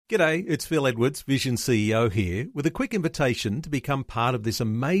G'day, it's Phil Edwards, Vision CEO here, with a quick invitation to become part of this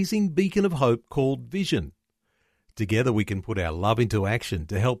amazing beacon of hope called Vision. Together we can put our love into action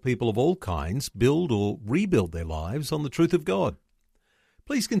to help people of all kinds build or rebuild their lives on the truth of God.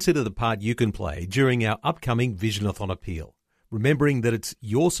 Please consider the part you can play during our upcoming Visionathon appeal, remembering that it's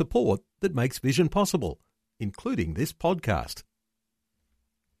your support that makes Vision possible, including this podcast.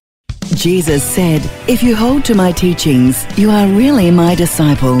 Jesus said, "If you hold to my teachings, you are really my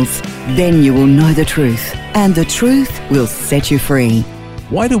disciples. Then you will know the truth, and the truth will set you free."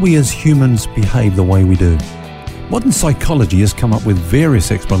 Why do we as humans behave the way we do? Modern psychology has come up with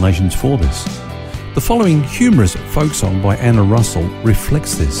various explanations for this. The following humorous folk song by Anna Russell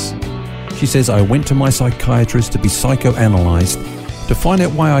reflects this. She says, "I went to my psychiatrist to be psychoanalyzed to find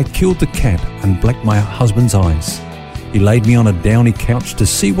out why I killed the cat and blacked my husband's eyes. He laid me on a downy couch to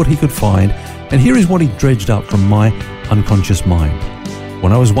see what he could find, and here is what he dredged up from my unconscious mind.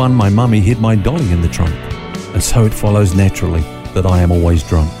 When I was 1, my mummy hid my dolly in the trunk, and so it follows naturally that I am always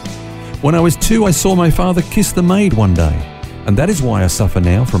drunk. When I was 2, I saw my father kiss the maid one day, and that is why I suffer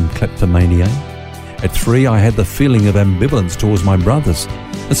now from kleptomania. At 3, I had the feeling of ambivalence towards my brothers,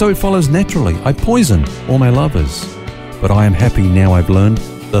 and so it follows naturally I poison all my lovers. But I am happy now I've learned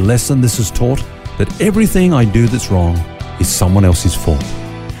the lesson this has taught, that everything I do that's wrong is someone else's fault."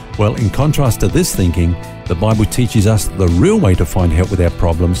 Well, in contrast to this thinking, the Bible teaches us that the real way to find help with our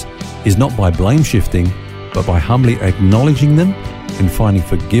problems is not by blame shifting, but by humbly acknowledging them and finding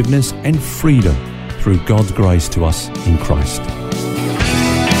forgiveness and freedom through God's grace to us in Christ.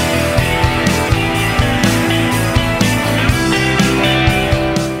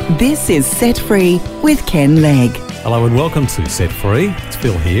 This is Set Free with Ken Legg. Hello and welcome to Set Free. It's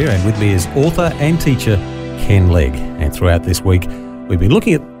Phil here, and with me is author and teacher Ken Legg. And throughout this week, we've been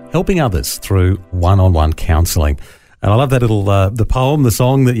looking at helping others through one-on-one counselling. And I love that little the poem, the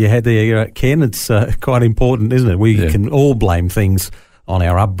song that you had there, Ken. It's quite important, isn't it? We can all blame things on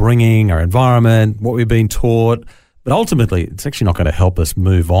our upbringing, our environment, what we've been taught. But ultimately, it's actually not going to help us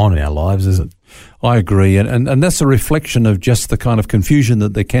move on in our lives, is it? I agree, and that's a reflection of just the kind of confusion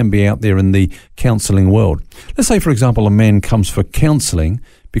that there can be out there in the counselling world. Let's say, for example, a man comes for counselling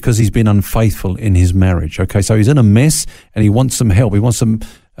because he's been unfaithful in his marriage. Okay, so he's in a mess and he wants some help. He wants some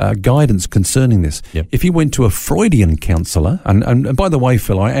guidance concerning this. Yep. If he went to a Freudian counsellor, and by the way,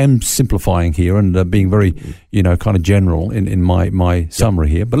 Phil, I am simplifying here and being very, kind of general in my summary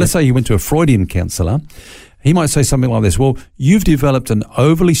here. But let's say he went to a Freudian counsellor. He might say something like this: well, you've developed an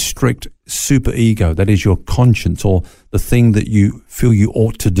overly strict superego, that is your conscience or the thing that you feel you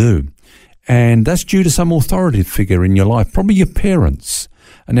ought to do. And that's due to some authoritative figure in your life, probably your parents.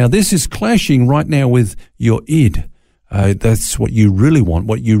 And now this is clashing right now with your id. That's what you really want,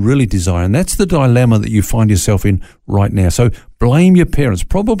 what you really desire. And that's the dilemma that you find yourself in right now. So blame your parents.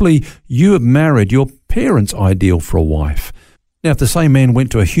 Probably you have married your parents' ideal for a wife. Now, if the same man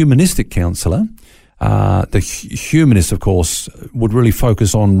went to a humanistic counsellor, the humanist, of course, would really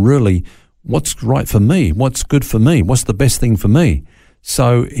focus on really what's right for me, what's good for me, what's the best thing for me.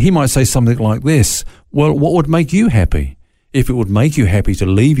 So he might say something like this: well, what would make you happy? If it would make you happy to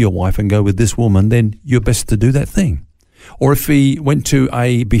leave your wife and go with this woman, then you're best to do that thing. Or if he went to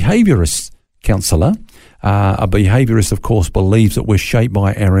a behaviourist counsellor, a behaviourist, of course, believes that we're shaped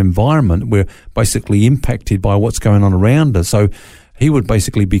by our environment. We're basically impacted by what's going on around us. So he would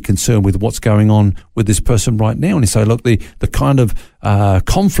basically be concerned with what's going on with this person right now. And he'd say, look, the kind of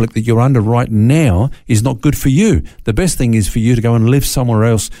conflict that you're under right now is not good for you. The best thing is for you to go and live somewhere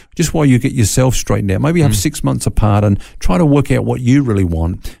else just while you get yourself straightened out. Maybe have 6 months apart and try to work out what you really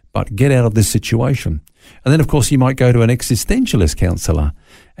want, but get out of this situation. And then, of course, you might go to an existentialist counsellor.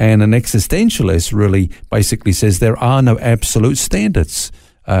 And an existentialist really basically says there are no absolute standards.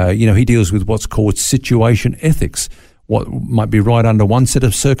 He deals with what's called situation ethics. What might be right under one set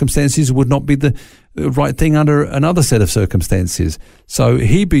of circumstances would not be the right thing under another set of circumstances. So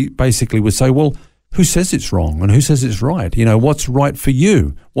he basically would say, well, who says it's wrong and who says it's right? What's right for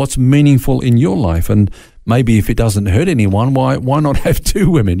you? What's meaningful in your life? And maybe if it doesn't hurt anyone, why not have 2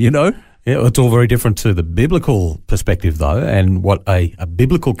 women, Yeah, it's all very different to the biblical perspective, though, and what a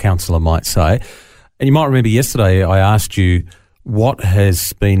biblical counsellor might say. And you might remember yesterday I asked you what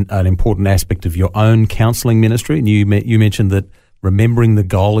has been an important aspect of your own counselling ministry, and you mentioned that remembering the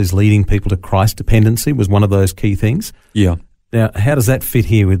goal is leading people to Christ dependency was one of those key things. Yeah. Now, how does that fit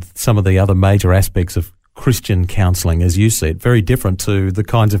here with some of the other major aspects of Christian counselling, as you see it? Very different to the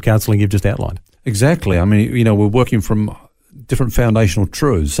kinds of counselling you've just outlined. Exactly. I mean, we're working from different foundational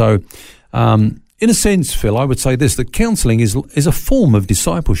truths. So, in a sense, Phil, I would say this, that counselling is a form of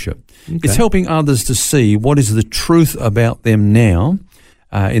discipleship. Okay. It's helping others to see what is the truth about them now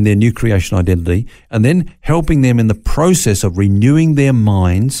in their new creation identity, and then helping them in the process of renewing their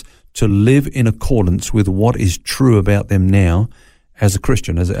minds to live in accordance with what is true about them now as a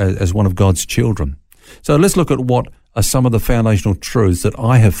Christian, as one of God's children. So let's look at what are some of the foundational truths that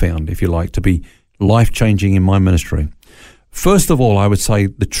I have found, if you like, to be life-changing in my ministry. First of all, I would say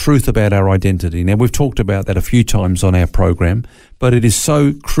the truth about our identity. Now, we've talked about that a few times on our program, but it is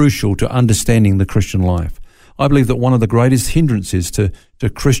so crucial to understanding the Christian life. I believe that one of the greatest hindrances to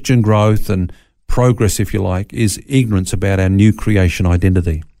Christian growth and progress, if you like, is ignorance about our new creation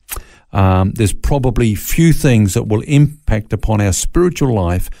identity. There's probably few things that will impact upon our spiritual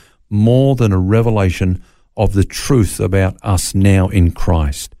life more than a revelation of the truth about us now in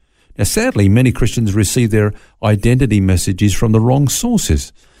Christ. Now, sadly, many Christians receive their identity messages from the wrong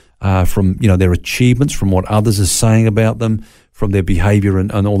sources, from their achievements, from what others are saying about them, from their behavior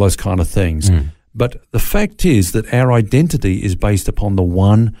and all those kind of things. But the fact is that our identity is based upon the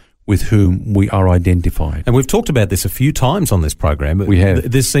one with whom we are identified. And we've talked about this a few times on this program. We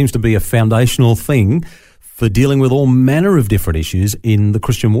have. This seems to be a foundational thing for dealing with all manner of different issues in the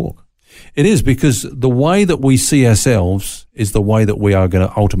Christian walk. It is, because the way that we see ourselves is the way that we are going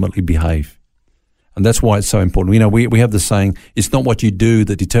to ultimately behave. And that's why it's so important. We have the saying, it's not what you do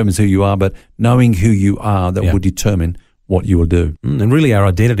that determines who you are, but knowing who you are that will determine what you will do. And really our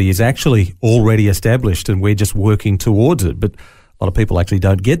identity is actually already established and we're just working towards it. But a lot of people actually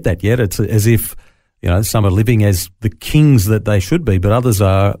don't get that yet. It's as if, some are living as the kings that they should be, but others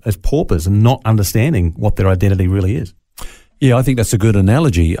are as paupers and not understanding what their identity really is. Yeah, I think that's a good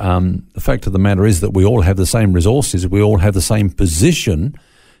analogy. The fact of the matter is that we all have the same resources, we all have the same position,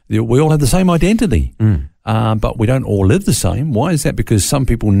 we all have the same identity, but we don't all live the same. Why is that? Because some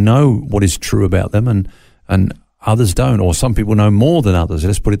people know what is true about them and others don't, or some people know more than others,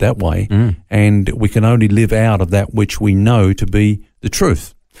 let's put it that way, and we can only live out of that which we know to be the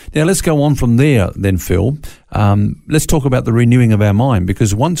truth. Now, let's go on from there then, Phil. Let's talk about the renewing of our mind,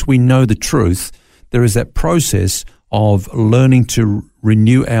 because once we know the truth, there is that process of learning to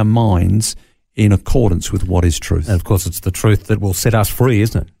renew our minds in accordance with what is truth. And of course, it's the truth that will set us free,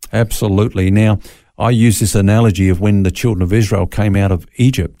 isn't it? Absolutely. Now, I use this analogy of when the children of Israel came out of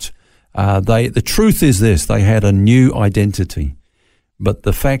Egypt. The truth is this: they had a new identity, but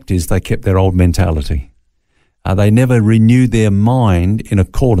the fact is they kept their old mentality. They never renewed their mind in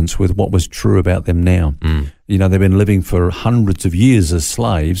accordance with what was true about them now. They've been living for hundreds of years as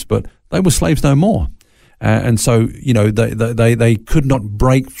slaves, but they were slaves no more. And so, they could not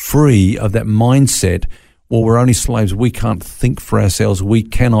break free of that mindset. Well, we're only slaves. We can't think for ourselves. We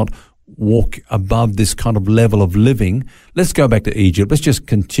cannot walk above this kind of level of living. Let's go back to Egypt. Let's just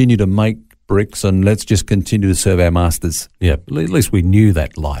continue to make bricks and let's just continue to serve our masters. Yeah, at least we knew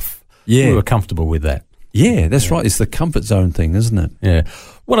that life. Yeah. We were comfortable with that. Yeah, that's right. It's the comfort zone thing, isn't it? Yeah.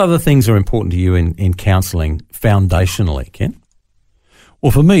 What other things are important to you in counselling foundationally, Ken?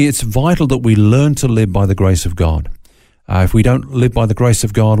 Well, for me, it's vital that we learn to live by the grace of God. If we don't live by the grace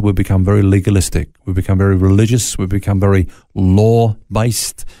of God, we become very legalistic. We become very religious. We become very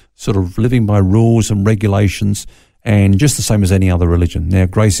law-based, sort of living by rules and regulations, and just the same as any other religion. Now,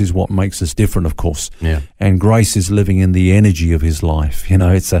 grace is what makes us different, of course. Yeah. And grace is living in the energy of his life.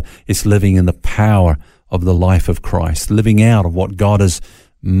 It's living in the power of the life of Christ, living out of what God has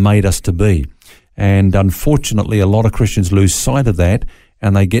made us to be. And unfortunately, a lot of Christians lose sight of that,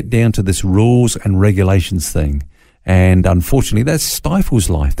 and they get down to this rules and regulations thing. And unfortunately, that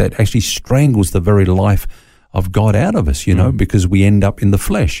stifles life. That actually strangles the very life of God out of us, because we end up in the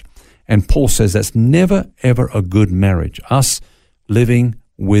flesh. And Paul says that's never, ever a good marriage. Us living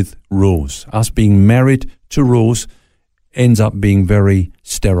with rules, us being married to rules ends up being very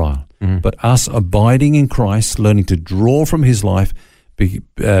sterile. But us abiding in Christ, learning to draw from his life,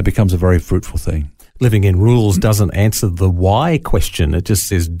 becomes a very fruitful thing. Living in rules doesn't answer the why question. It just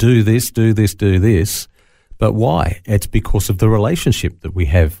says, do this, do this, do this. But why? It's because of the relationship that we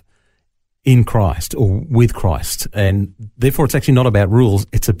have in Christ or with Christ. And therefore, it's actually not about rules.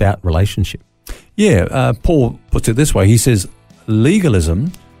 It's about relationship. Yeah, Paul puts it this way. He says,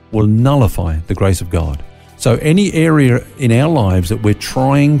 legalism will nullify the grace of God. So any area in our lives that we're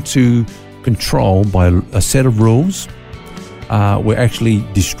trying to control by a set of rules, we're actually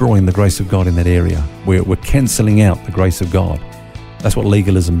destroying the grace of God in that area. We're cancelling out the grace of God. That's what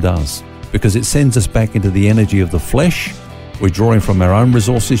legalism does, because it sends us back into the energy of the flesh. We're drawing from our own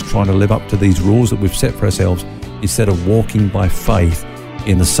resources, trying to live up to these rules that we've set for ourselves, instead of walking by faith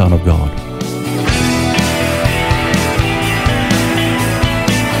in the Son of God.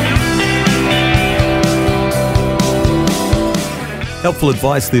 Helpful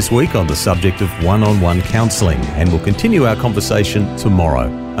advice this week on the subject of one-on-one counselling, and we'll continue our conversation tomorrow.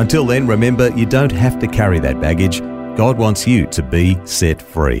 Until then, remember, you don't have to carry that baggage. God wants you to be set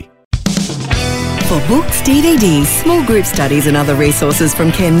free. For books, DVDs, small group studies and other resources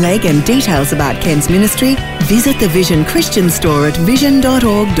from Ken Legg and details about Ken's ministry, visit the Vision Christian Store at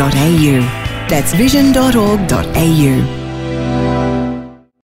vision.org.au. That's vision.org.au.